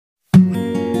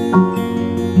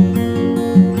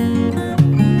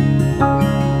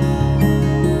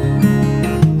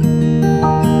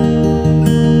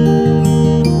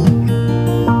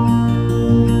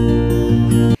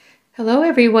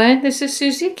everyone, this is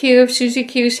Susie Q of Susie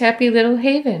Q's Happy Little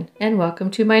Haven, and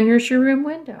welcome to my nursery room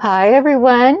window. Hi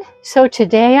everyone. So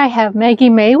today I have Maggie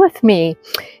Mae with me,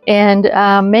 and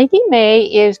Maggie Mae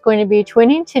is going to be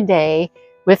twinning today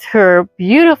with her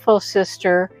beautiful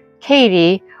sister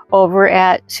Katie over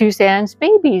at Suzanne's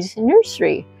Babies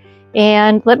Nursery.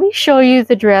 And let me show you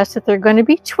the dress that they're going to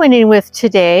be twinning with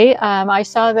today. I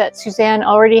saw that Suzanne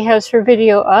already has her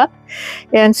video up,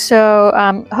 and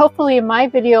so hopefully my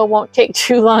video won't take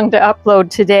too long to upload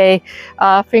today.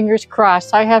 Fingers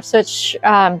crossed. I have such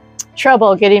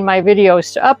trouble getting my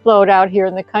videos to upload out here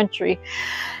in the country.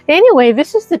 Anyway,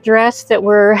 this is the dress that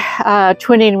we're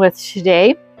twinning with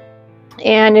today,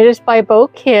 and it is by Bo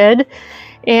Kid.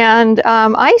 And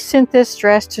I sent this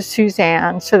dress to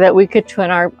Suzanne so that we could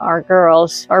twin our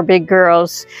girls, our big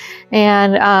girls.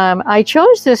 And I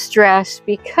chose this dress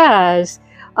because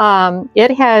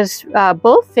it has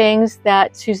both things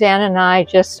that Suzanne and I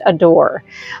just adore.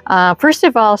 First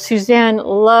of all, Suzanne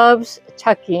loves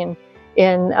tucking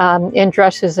in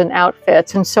dresses and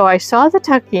outfits. And so I saw the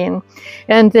tucking,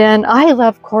 and then I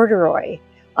love corduroy.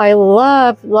 I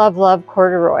love, love, love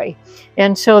corduroy.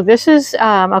 And so this is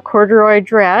a corduroy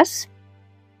dress.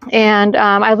 And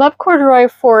I love corduroy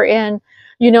for in,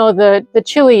 you know, the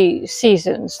chilly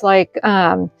seasons, like,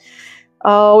 end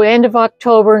of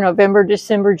October, November,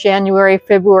 December, January,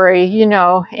 February, you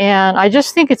know. And I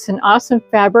just think it's an awesome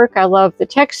fabric. I love the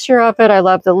texture of it. I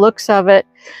love the looks of it.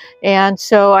 And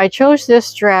so I chose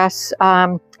this dress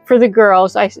for the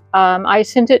girls. I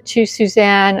sent it to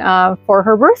Suzanne for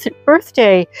her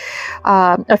birthday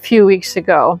a few weeks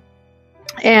ago,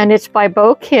 and it's by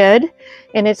Bo Kid,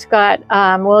 and it's got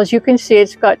well, as you can see,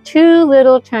 it's got two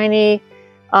little tiny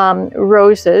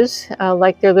roses,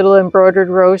 like they're little embroidered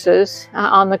roses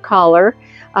on the collar.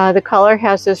 The collar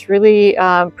has this really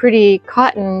pretty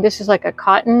cotton. This is like a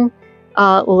cotton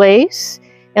lace.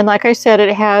 And like I said,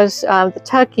 it has the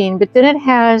tucking, but then it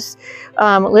has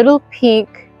little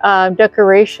pink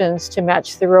decorations to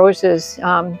match the roses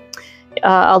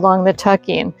along the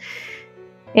tucking.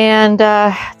 And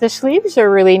the sleeves are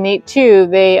really neat too.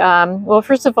 They, well,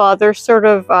 first of all, they're sort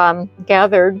of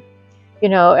gathered, you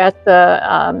know, at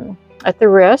the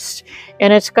wrist,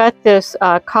 and it's got this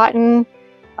cotton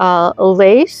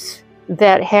lace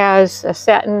that has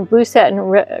a blue satin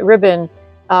ribbon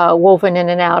woven in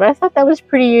and out. I thought that was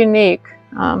pretty unique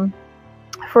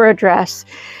for a dress.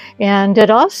 And it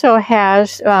also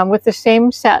has, with the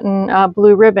same satin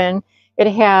blue ribbon, it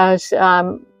has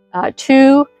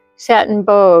two satin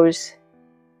bows,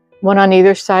 one on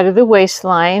either side of the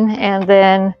waistline. And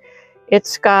then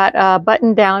it's got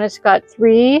button down. It's got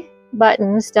 3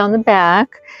 buttons down the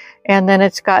back. And then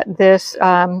it's got this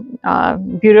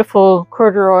beautiful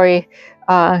corduroy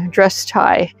dress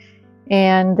tie.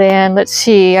 And then let's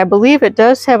see, I believe it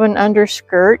does have an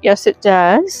underskirt. Yes, it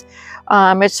does.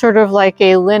 It's sort of like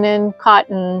a linen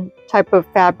cotton type of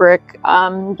fabric,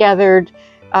 gathered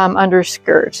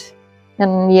underskirt.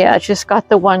 And yeah, it's just got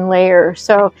the one layer.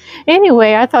 So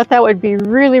anyway, I thought that would be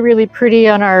really, really pretty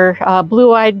on our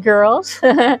blue-eyed girls.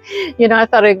 You know, I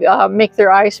thought it'd make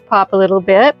their eyes pop a little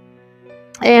bit.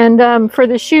 And for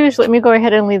the shoes, let me go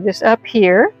ahead and leave this up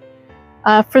here.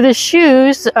 For the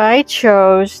shoes, I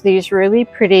chose these really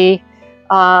pretty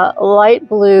light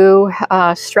blue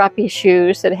strappy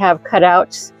shoes that have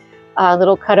cutouts,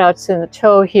 little cutouts in the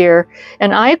toe here.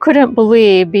 And I couldn't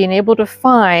believe being able to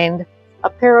find a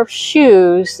pair of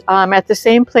shoes at the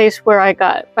same place where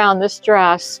I found this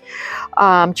dress.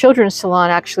 Children's Salon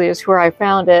actually is where I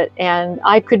found it. And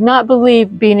I could not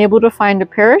believe being able to find a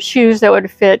pair of shoes that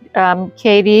would fit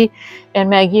Katie and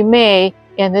Maggie Mae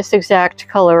in this exact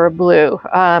color of blue.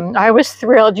 I was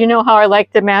thrilled. You know how I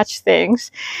like to match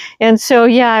things. And so,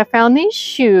 yeah, I found these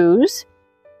shoes.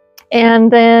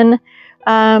 And then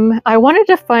I wanted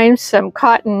to find some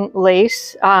cotton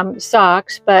lace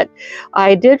socks, but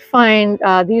I did find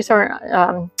these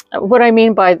aren't, what I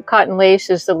mean by cotton lace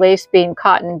is the lace being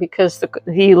cotton, because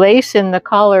the lace in the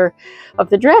collar of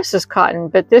the dress is cotton,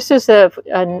 but this is a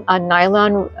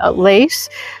nylon lace,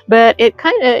 but it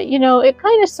kind of, you know, it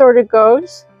kind of sort of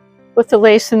goes with the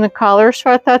lace in the collar, so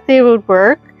I thought they would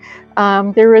work.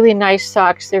 They're really nice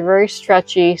socks. They're very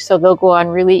stretchy, so they'll go on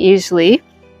really easily.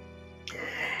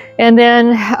 And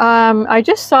then I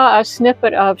just saw a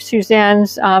snippet of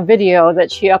Suzanne's video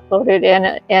that she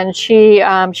uploaded, and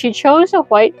she chose a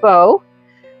white bow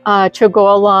to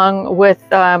go along with,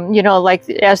 you know, like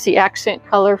as the accent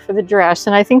color for the dress.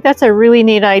 And I think that's a really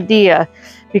neat idea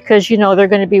because, you know, they're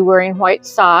going to be wearing white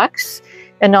socks,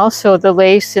 and also the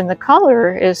lace in the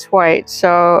collar is white.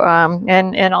 So,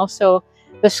 and also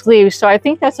the sleeves. So I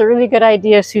think that's a really good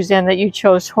idea, Suzanne, that you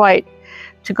chose white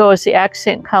to go as the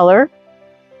accent color.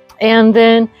 And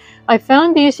then I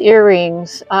found these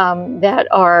earrings that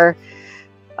are,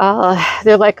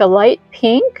 they're like a light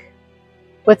pink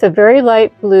with a very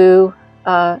light blue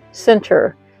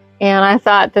center. And I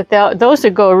thought that those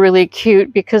would go really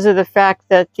cute because of the fact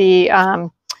that the,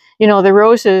 you know, the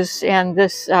roses and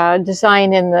this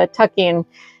design in the tucking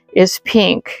is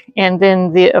pink. And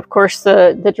then of course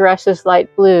the dress is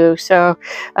light blue. So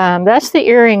that's the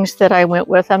earrings that I went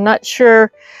with. I'm not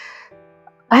sure.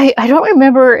 I don't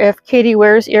remember if Katie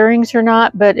wears earrings or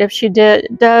not, but if she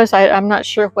does, I'm not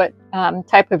sure what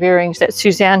type of earrings that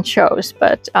Suzanne chose.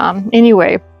 But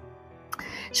anyway,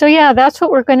 so yeah, that's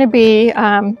what we're going to be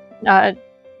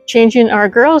changing our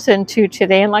girls into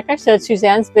today. And like I said,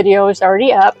 Suzanne's video is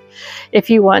already up. If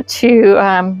you want to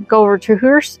go over to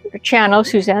her channel,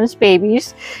 Suzanne's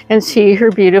Babies, and see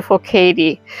her beautiful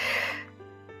Katie.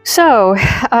 So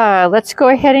let's go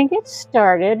ahead and get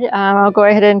started. I'll go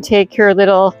ahead and take her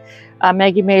little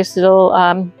Maggie Mae's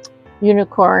little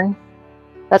unicorn.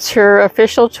 That's her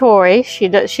official toy. She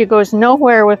goes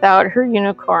nowhere without her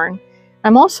unicorn.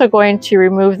 I'm also going to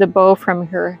remove the bow from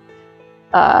her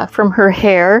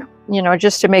hair, you know,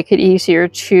 just to make it easier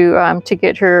to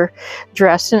get her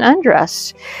dressed and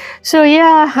undressed. So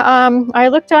yeah, I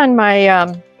looked on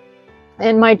my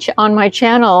on my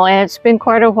channel, and it's been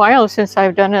quite a while since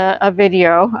I've done a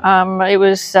video. It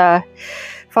was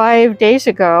 5 days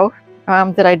ago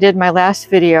that I did my last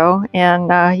video, and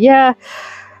yeah,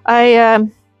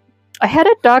 I had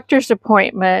a doctor's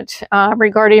appointment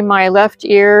regarding my left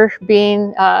ear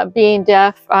being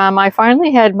deaf. I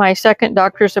finally had my second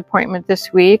doctor's appointment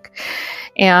this week,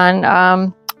 and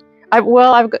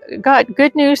I've got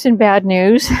good news and bad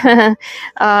news.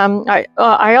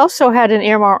 I also had an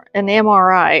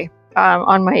MRI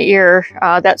on my ear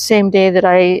that same day that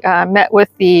I met with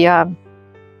the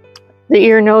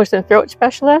ear, nose, and throat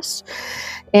specialist.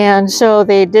 And so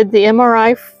they did the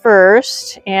MRI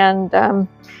first, and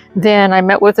then I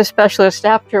met with a specialist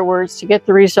afterwards to get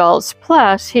the results.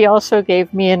 Plus, he also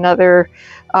gave me another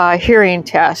hearing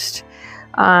test.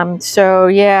 So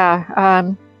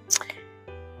yeah.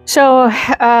 So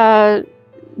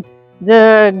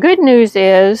the good news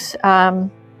is I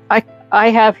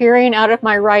have hearing out of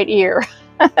my right ear.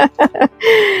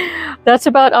 That's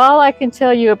about all I can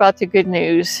tell you about the good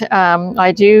news.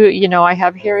 I do, you know, I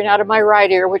have hearing out of my right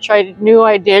ear, which I knew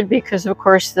I did because, of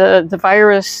course, the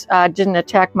virus didn't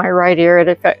attack my right ear.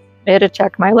 It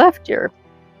attacked my left ear.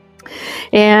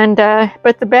 And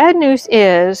but the bad news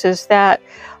is that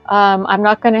I'm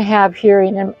not going to have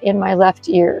hearing in my left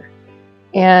ear.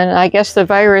 And I guess the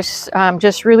virus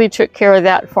just really took care of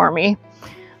that for me,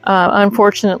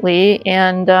 unfortunately.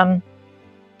 And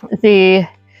the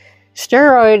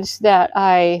steroids that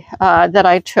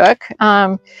I took,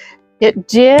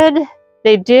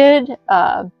 they did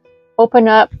open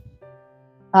up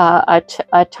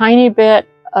a tiny bit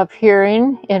of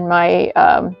hearing in my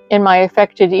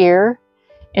affected ear,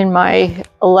 in my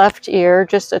left ear,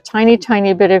 just a tiny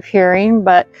bit of hearing.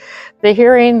 But the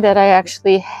hearing that I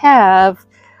actually have,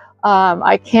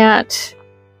 I can't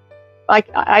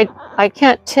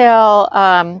tell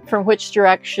from which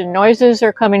direction noises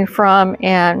are coming from,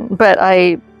 but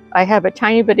I have a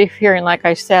tiny bit of hearing, like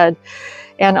I said.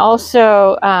 And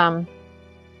also,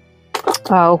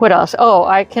 what else? Oh,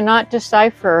 I cannot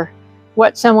decipher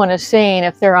what someone is saying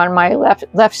if they're on my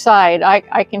left side.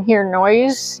 I can hear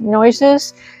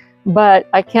noises, but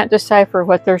I can't decipher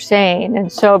what they're saying.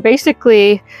 And so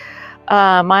basically,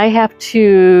 I have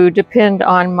to depend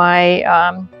on my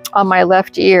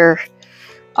left ear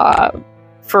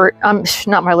for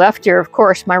not my left ear, of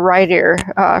course, my right ear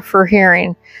for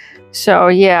hearing. So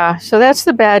yeah, so that's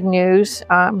the bad news.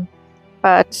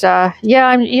 But yeah,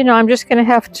 I'm just going to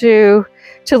have to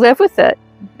live with it,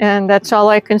 and that's all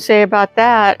I can say about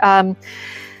that. I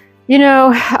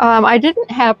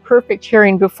didn't have perfect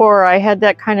hearing before. I had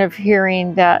that kind of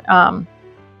hearing that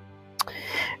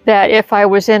that if I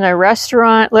was in a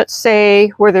restaurant, let's say,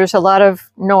 where there's a lot of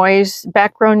noise,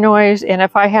 background noise, and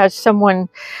if I had someone,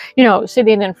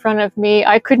 sitting in front of me,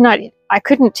 I couldn't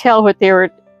tell what they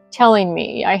were telling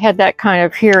me. I had that kind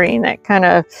of hearing, that kind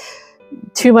of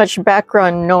too much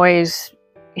background noise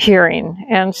hearing.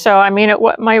 And so,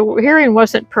 my hearing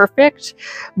wasn't perfect,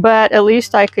 but at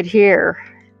least I could hear,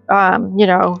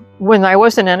 when I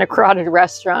wasn't in a crowded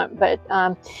restaurant. But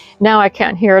now I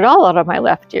can't hear at all out of my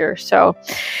left ear. So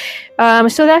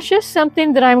that's just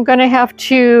something that I'm going to have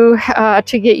to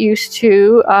get used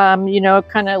to,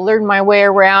 kind of learn my way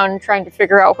around, trying to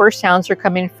figure out where sounds are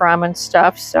coming from and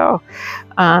stuff. So,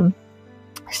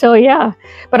 So yeah,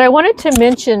 but I wanted to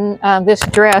mention this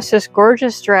dress, this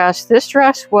gorgeous dress. This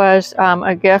dress was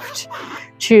a gift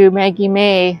to Maggie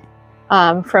Mae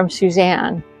from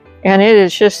Suzanne, and it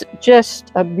is just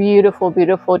a beautiful,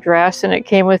 beautiful dress. And it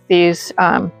came with these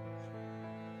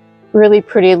really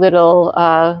pretty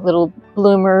little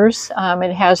bloomers.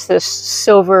 It has this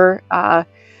silver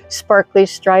sparkly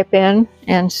stripe in,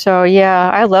 and so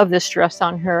yeah, I love this dress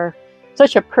on her.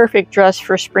 Such a perfect dress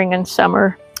for spring and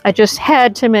summer. I just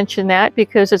had to mention that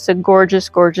because it's a gorgeous,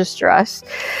 gorgeous dress.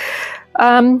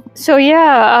 So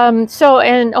yeah,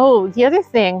 the other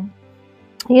thing,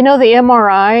 you know, the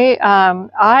MRI,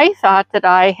 I thought that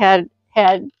I had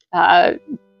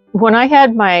when I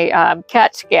had my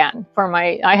CAT scan for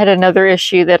I had another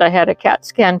issue that I had a CAT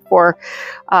scan for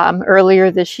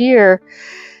earlier this year.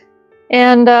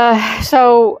 And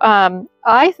so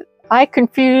I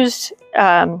confused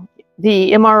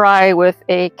the MRI with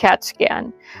a CAT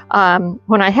scan.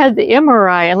 When I had the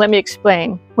MRI, and let me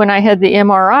explain, when I had the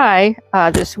MRI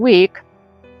this week,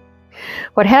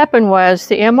 what happened was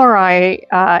the MRI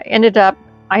I ended up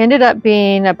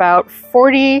being about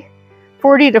 40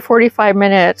 to 45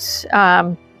 minutes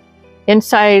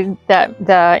inside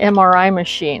the MRI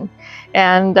machine.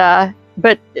 And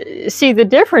but see, the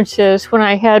difference is when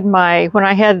I had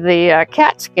the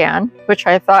CAT scan, which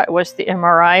I thought was the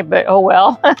MRI, but oh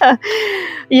well,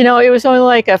 you know, it was only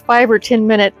like a 5 or 10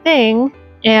 minute thing,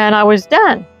 and I was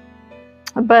done.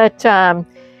 But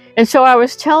and so I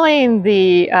was telling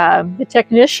the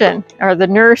technician or the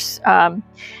nurse,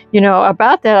 you know,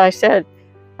 about that. I said,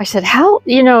 how,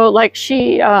 you know, like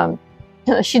she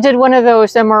did one of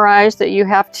those MRIs that you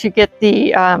have to get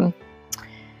the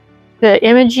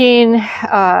imaging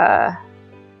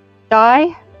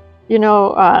dye, you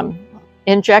know,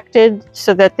 injected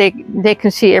so that they can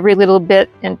see every little bit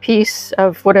and piece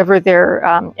of whatever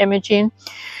they're imaging.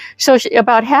 So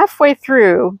about halfway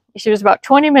through, she was about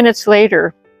 20 minutes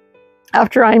later,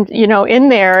 after I'm, you know, in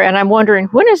there and I'm wondering,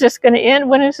 when is this going to end?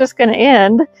 When is this going to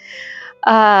end?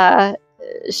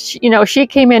 You know, she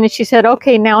came in and she said,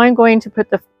 okay, now I'm going to put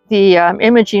the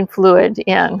imaging fluid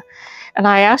in. And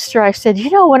I asked her, I said,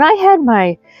 you know, when I had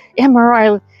my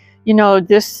MRI, you know,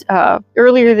 this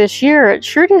earlier this year, it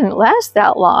sure didn't last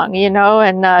that long, you know.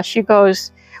 And she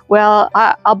goes, well,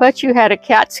 I'll bet you had a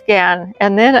CAT scan.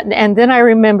 And then I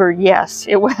remembered, yes,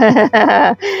 it was.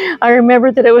 I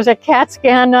remembered that it was a CAT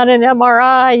scan, not an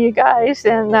MRI, you guys.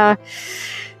 And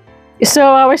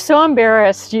so I was so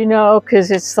embarrassed, you know,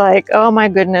 because it's like, oh my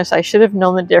goodness, I should have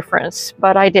known the difference,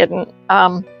 but I didn't.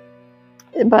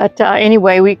 But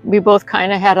anyway, we both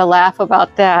kind of had a laugh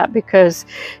about that because,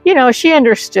 you know, she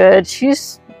understood.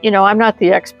 She's, you know, I'm not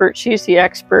the expert. She's the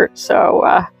expert.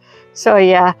 So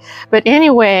yeah. But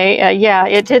anyway, yeah,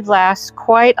 it did last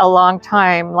quite a long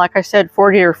time. Like I said,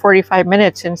 40 or 45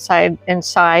 minutes inside.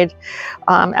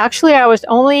 Actually, I was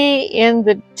only in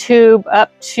the tube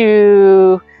up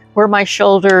to where my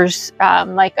shoulders,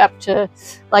 like up to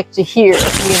here,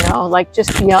 you know, like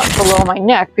just beyond below my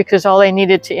neck, because all I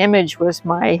needed to image was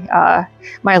my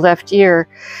my left ear.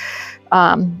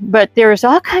 But there's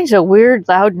all kinds of weird,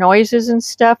 loud noises and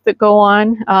stuff that go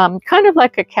on, kind of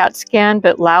like a CAT scan,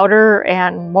 but louder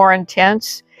and more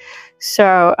intense.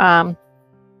 So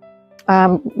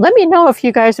let me know if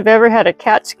you guys have ever had a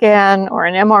CAT scan or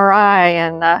an MRI,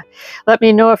 and let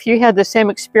me know if you had the same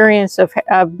experience of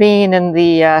being in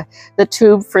the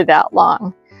tube for that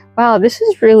long. Wow, this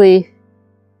is really,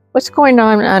 what's going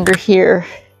on under here?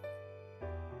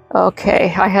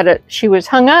 Okay, she was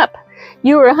hung up.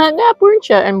 You were hung up, weren't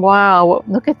you? And wow,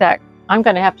 look at that. I'm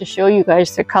going to have to show you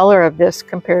guys the color of this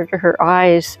compared to her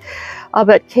eyes. I'll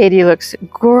bet Katie looks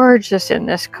gorgeous in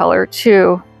this color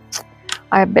too.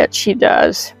 I bet she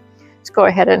does. Let's go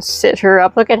ahead and sit her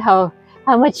up. Look at how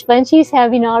much fun she's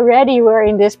having already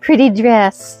wearing this pretty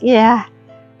dress. Yeah.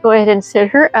 Go ahead and sit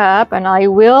her up, and I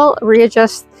will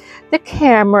readjust the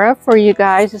camera for you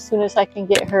guys as soon as I can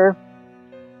get her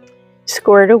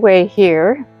squared away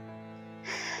here.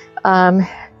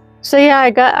 So yeah, I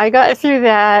got through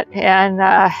that, and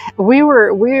my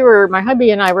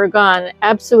hubby and I were gone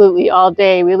absolutely all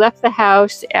day. We left the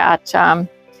house at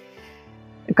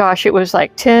gosh, it was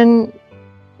like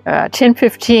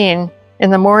 10:15 in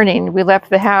the morning. We left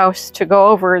the house to go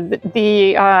over.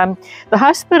 The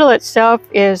hospital itself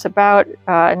is about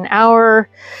an hour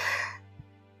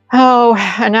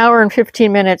and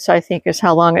 15 minutes, I think, is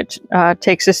how long it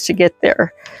takes us to get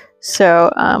there.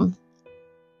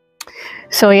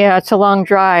 So yeah, it's a long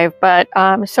drive, but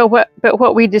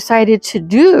what we decided to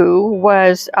do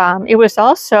was,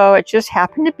 it just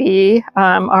happened to be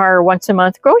our once a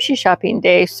month grocery shopping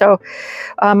day. So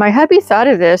my hubby thought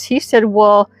of this. He said,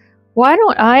 well, why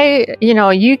don't I,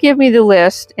 you give me the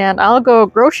list and I'll go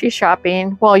grocery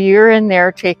shopping while you're in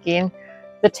there taking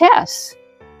the tests.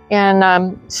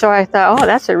 And so I thought, oh,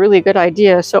 that's a really good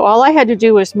idea. So all I had to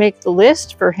do was make the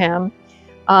list for him.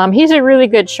 He's a really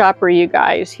good shopper, you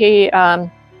guys. He's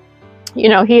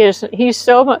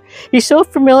so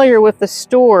familiar with the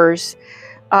store's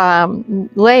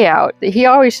layout. He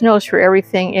always knows where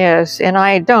everything is, and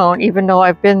I don't, even though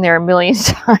I've been there a million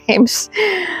times.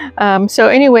 So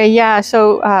anyway, yeah,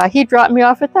 so he dropped me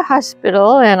off at the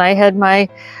hospital, and I did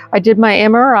my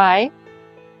MRI.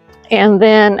 And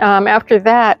then after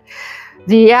that,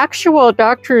 the actual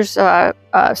doctor's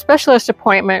specialist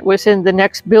appointment was in the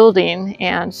next building.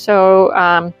 And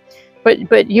so,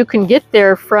 but you can get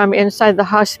there from inside the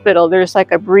hospital. There's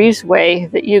like a breezeway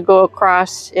that you go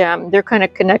across. They're kind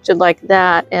of connected like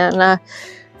that. And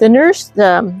the nurse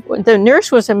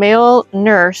was a male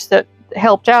nurse that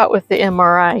helped out with the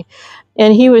MRI.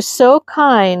 And he was so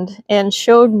kind and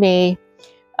showed me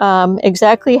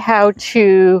exactly how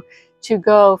to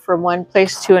go from one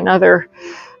place to another,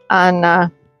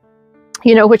 and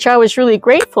which I was really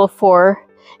grateful for,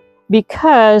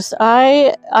 because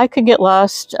I could get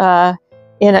lost my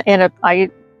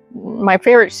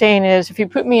favorite saying is, if you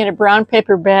put me in a brown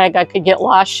paper bag, I could get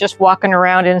lost just walking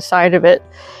around inside of it.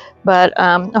 But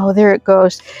oh, there it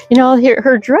goes.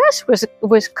 Her dress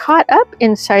was caught up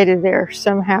inside of there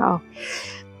somehow.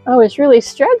 I was really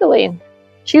struggling.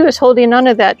 She was holding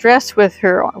onto that dress with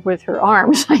her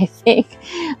arms, I think.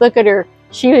 Look at her.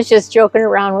 She was just joking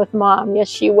around with Mom. Yes,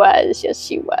 she was. Yes,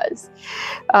 she was.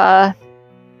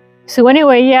 So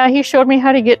anyway, yeah, he showed me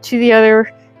how to get to the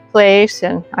other place,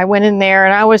 and I went in there,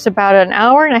 and I was about an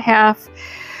hour and a half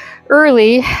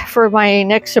early for my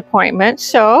next appointment.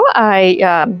 So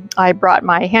I brought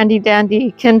my handy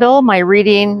dandy Kindle, my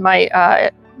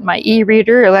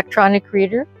e-reader, electronic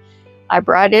reader. I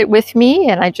brought it with me,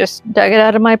 and I just dug it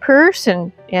out of my purse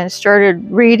and started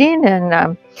reading,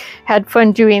 and had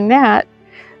fun doing that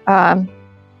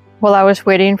while I was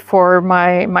waiting for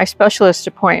my specialist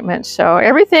appointment. So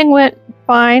everything went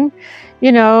fine.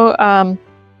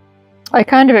 I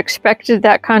kind of expected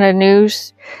that kind of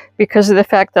news because of the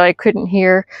fact that I couldn't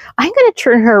hear. I'm going to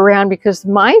turn her around, because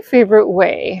here's my favorite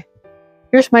way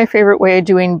of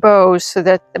doing bows so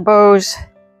that the bows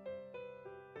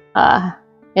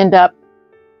end up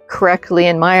correctly,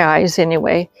 in my eyes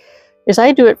anyway, is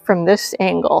I do it from this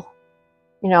angle,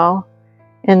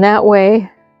 and that way,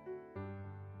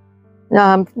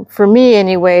 for me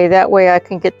anyway, that way I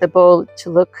can get the bow to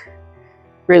look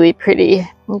really pretty.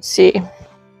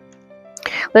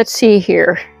 Let's see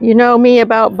here. You know me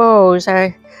about bows.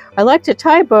 I like to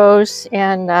tie bows,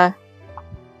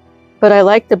 but I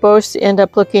like the bows to end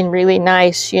up looking really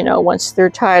nice, once they're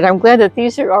tied. I'm glad that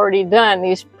these are already done,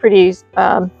 these pretty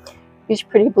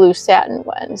blue satin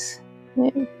ones.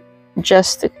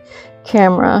 Adjust the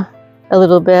camera a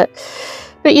little bit.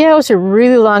 But yeah, it was a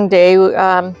really long day.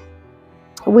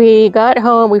 We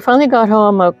finally got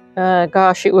home,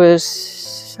 gosh, it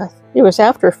was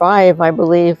after 5, I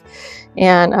believe.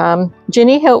 And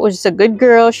Jenny was a good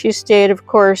girl. She stayed, of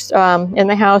course, in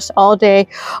the house all day.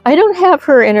 I don't have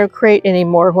her in her crate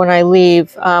anymore when I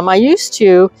leave. I used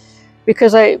to,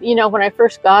 because when I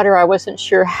first got her, I wasn't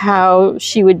sure how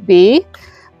she would be.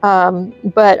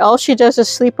 But all she does is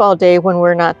sleep all day when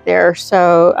we're not there.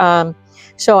 So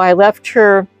I left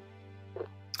her,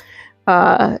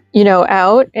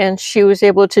 out, and she was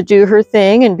able to do her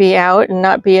thing and be out and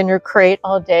not be in her crate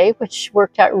all day, which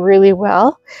worked out really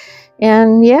well.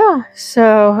 And yeah,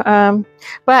 so,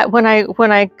 but when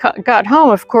I got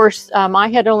home, of course, I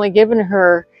had only given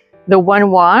her the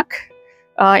one walk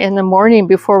in the morning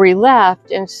before we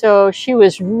left. And so she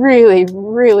was really,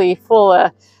 really full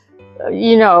of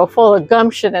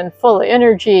gumption and full of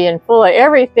energy and full of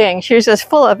everything. She was just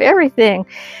full of everything.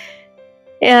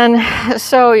 And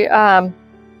so,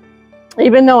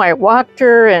 even though I walked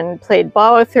her and played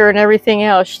ball with her and everything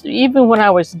else, even when I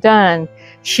was done,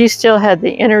 she still had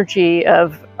the energy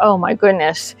of, oh my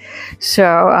goodness.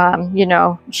 So,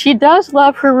 she does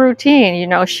love her routine.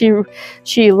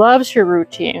 She loves her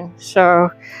routine.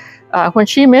 So when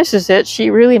she misses it,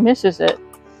 she really misses it.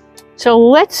 So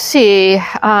let's see.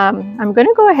 I'm going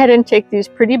to go ahead and take these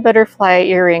pretty butterfly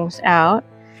earrings out.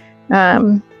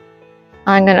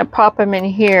 I'm going to pop them in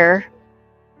here.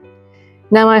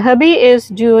 Now my hubby is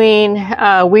doing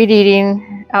weed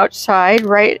eating outside,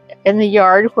 right in the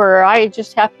yard, where I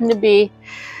just happen to be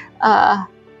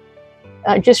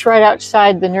just right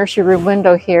outside the nursery room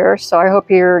window here. So I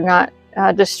hope you're not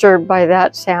disturbed by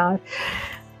that sound.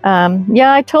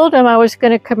 Yeah, I told him I was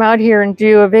going to come out here and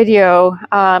do a video.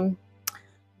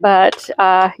 But,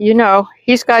 you know,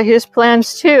 he's got his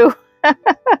plans too.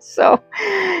 So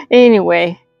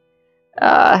anyway,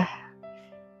 that's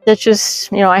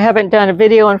just, you know, I haven't done a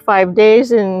video in 5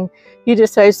 days, and he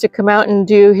decides to come out and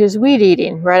do his weed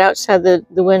eating right outside the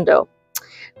window.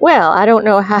 Well, I don't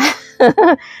know how,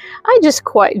 I just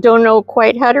don't know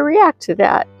quite how to react to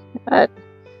that. But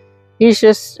he's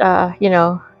just, you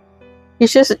know,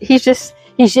 he's just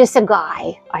a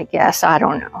guy, I guess. I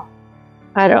don't know.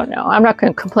 I'm not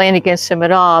going to complain against him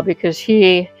at all, because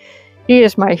he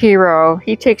is my hero.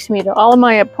 He takes me to all of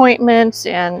my appointments,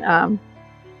 and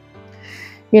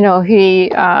you know, he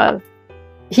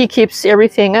keeps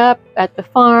everything up at the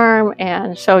farm,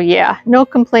 and so yeah, no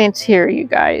complaints here, you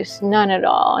guys, none at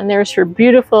all. And there's her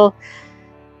beautiful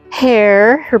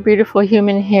hair, her beautiful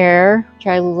human hair, which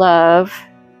I love.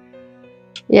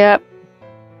 Yep.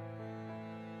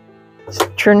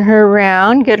 Turn her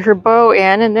around, get her bow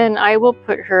in, and then I will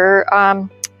put her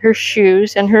her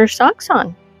shoes and her socks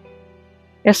on.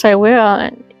 Yes, I will.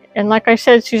 And like I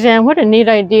said, Suzanne, what a neat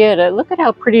idea to look at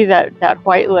how pretty that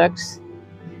white looks,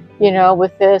 you know,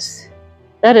 with this.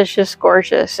 That is just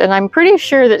gorgeous. And I'm pretty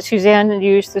sure that Suzanne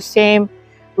used the same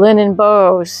linen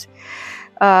bows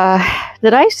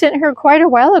that I sent her quite a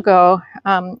while ago.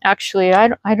 Actually,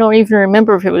 I don't even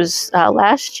remember if it was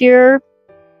last year.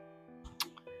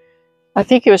 I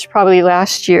think it was probably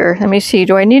last year. Let me see.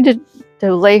 Do I need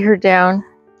to lay her down?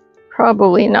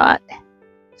 Probably not.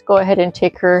 Let's go ahead and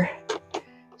take her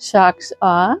socks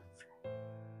off.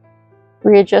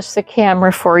 Readjust the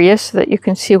camera for you so that you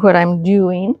can see what I'm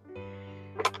doing.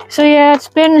 So yeah, it's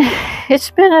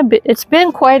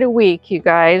been quite a week, you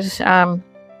guys.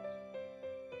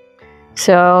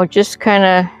 So just kind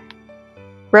of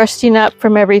resting up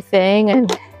from everything,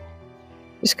 and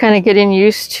just kind of getting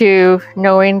used to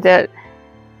knowing that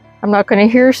I'm not going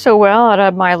to hear so well out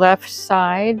of my left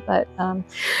side. But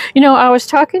you know, I was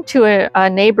talking to a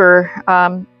neighbor.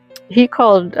 He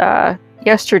called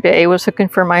yesterday, was looking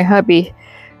for my hubby,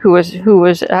 who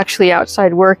was actually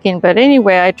outside working. But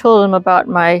anyway, I told him about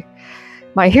my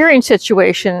hearing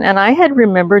situation, and I had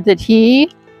remembered that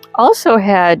he also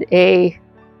had a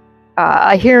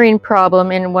hearing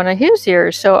problem in one of his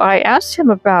ears. So I asked him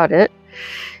about it,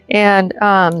 and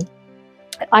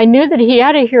I knew that he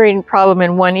had a hearing problem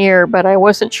in one ear, but I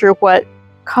wasn't sure what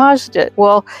caused it.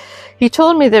 Well, he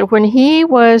told me that when he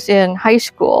was in high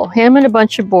school, him and a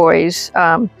bunch of boys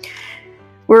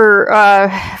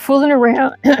were fooling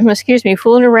around,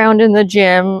 fooling around in the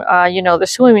gym, you know, the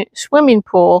swimming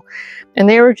pool, and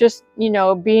they were just, you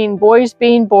know, being boys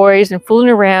and fooling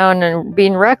around and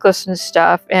being reckless and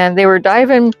stuff. And they were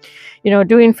diving, you know,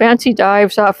 doing fancy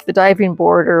dives off the diving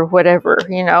board or whatever,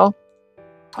 you know.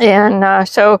 And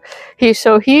so he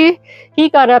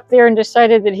got up there and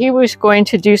decided that he was going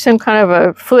to do some kind of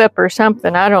a flip or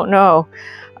something. I don't know.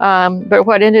 But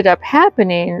what ended up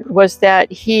happening was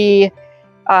that he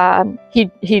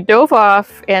dove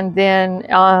off, and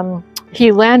then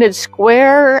he landed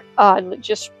square,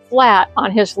 just flat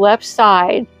on his left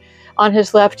side, on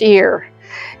his left ear.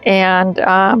 And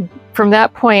from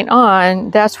that point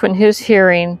on, that's when his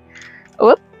hearing,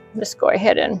 let's go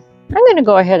ahead and, I'm going to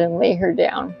go ahead and lay her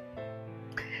down.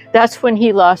 That's when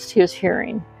he lost his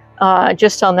hearing,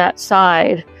 just on that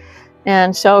side.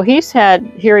 And so he's had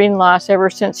hearing loss ever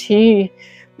since he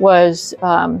was,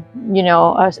 you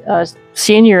know, a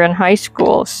senior in high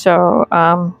school. So,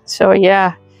 so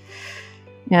yeah.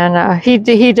 And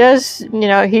he does, you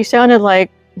know, he sounded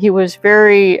like he was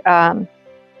very,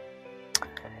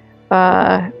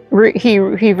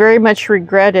 he very much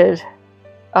regretted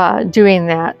doing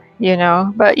that. You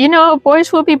know, but you know,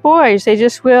 boys will be boys. They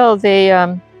just will. They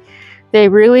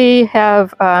really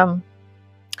have.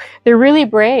 They're really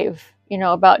brave, you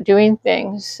know, about doing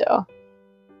things. So,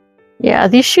 yeah,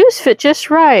 these shoes fit just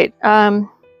right.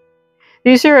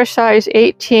 These are a size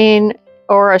 18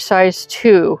 or a size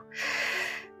 2.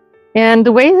 And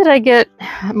the way that I get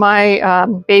my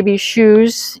baby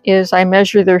shoes is I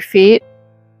measure their feet.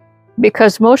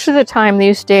 Because most of the time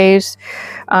these days,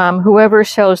 whoever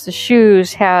sells the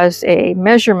shoes has a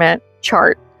measurement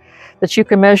chart that you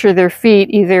can measure their feet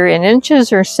either in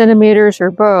inches or centimeters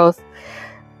or both.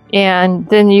 And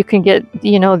then you can get,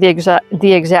 you know, the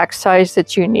exact size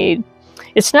that you need.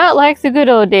 It's not like the good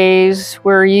old days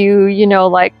where you know,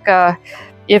 like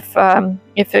if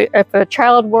a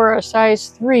child wore a size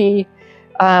 3,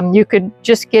 you could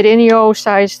just get any old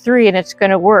size 3 and it's going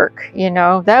to work. You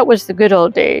know, that was the good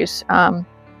old days.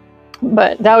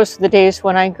 But that was the days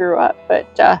when I grew up.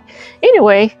 But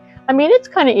anyway, I mean, it's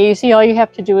kind of easy. All you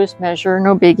have to do is measure,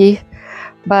 no biggie.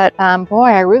 But boy,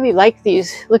 I really like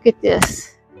these. Look at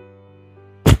this.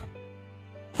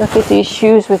 Look at these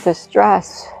shoes with this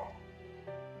dress.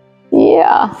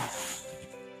 Yeah.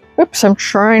 Oops, I'm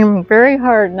trying very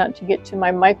hard not to get to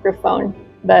my microphone.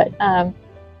 But aren't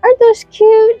those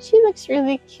cute? She looks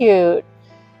really cute.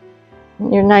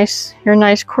 Your nice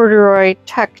corduroy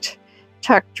tucked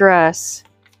dress.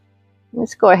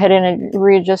 Let's go ahead and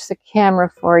readjust the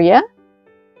camera for you.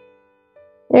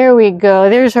 There we go.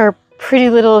 There's our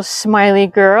pretty little smiley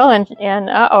girl. And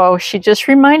uh-oh, she just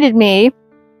reminded me.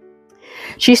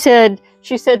 She said,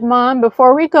 Mom,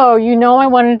 before we go, you know I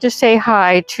wanted to say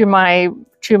hi to my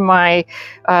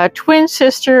twin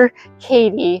sister,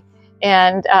 Katie.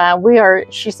 And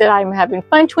she said, I'm having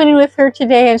fun twinning with her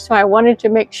today. And so I wanted to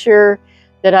make sure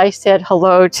that I said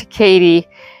hello to Katie.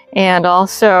 And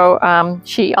also,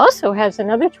 she also has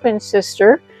another twin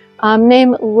sister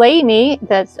named Lainey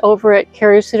that's over at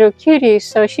Carrie's Little Cuties.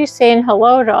 So she's saying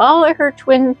hello to all of her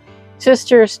twin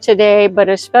sisters today, but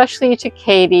especially to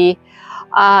Katie.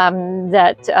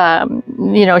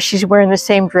 You know, she's wearing the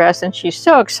same dress and she's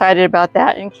so excited about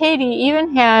that. And Katie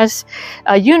even has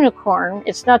a unicorn.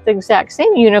 It's not the exact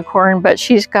same unicorn, but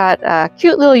she's got a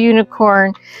cute little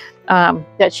unicorn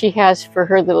that she has for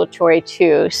her little toy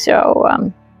too.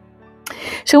 So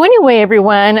anyway,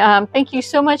 everyone, thank you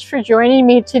so much for joining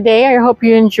me today. I hope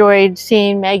you enjoyed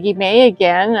seeing Maggie Mae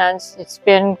again. It's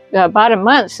been about a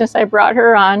month since I brought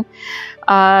her on.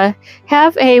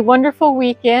 Have a wonderful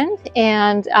weekend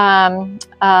and a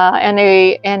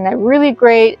really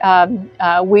great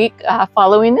week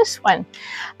following this one.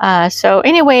 So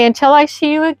anyway, until I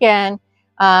see you again,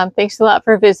 thanks a lot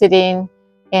for visiting,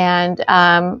 and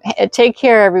take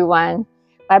care, everyone.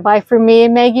 Bye-bye from me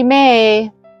and Maggie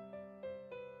Mae.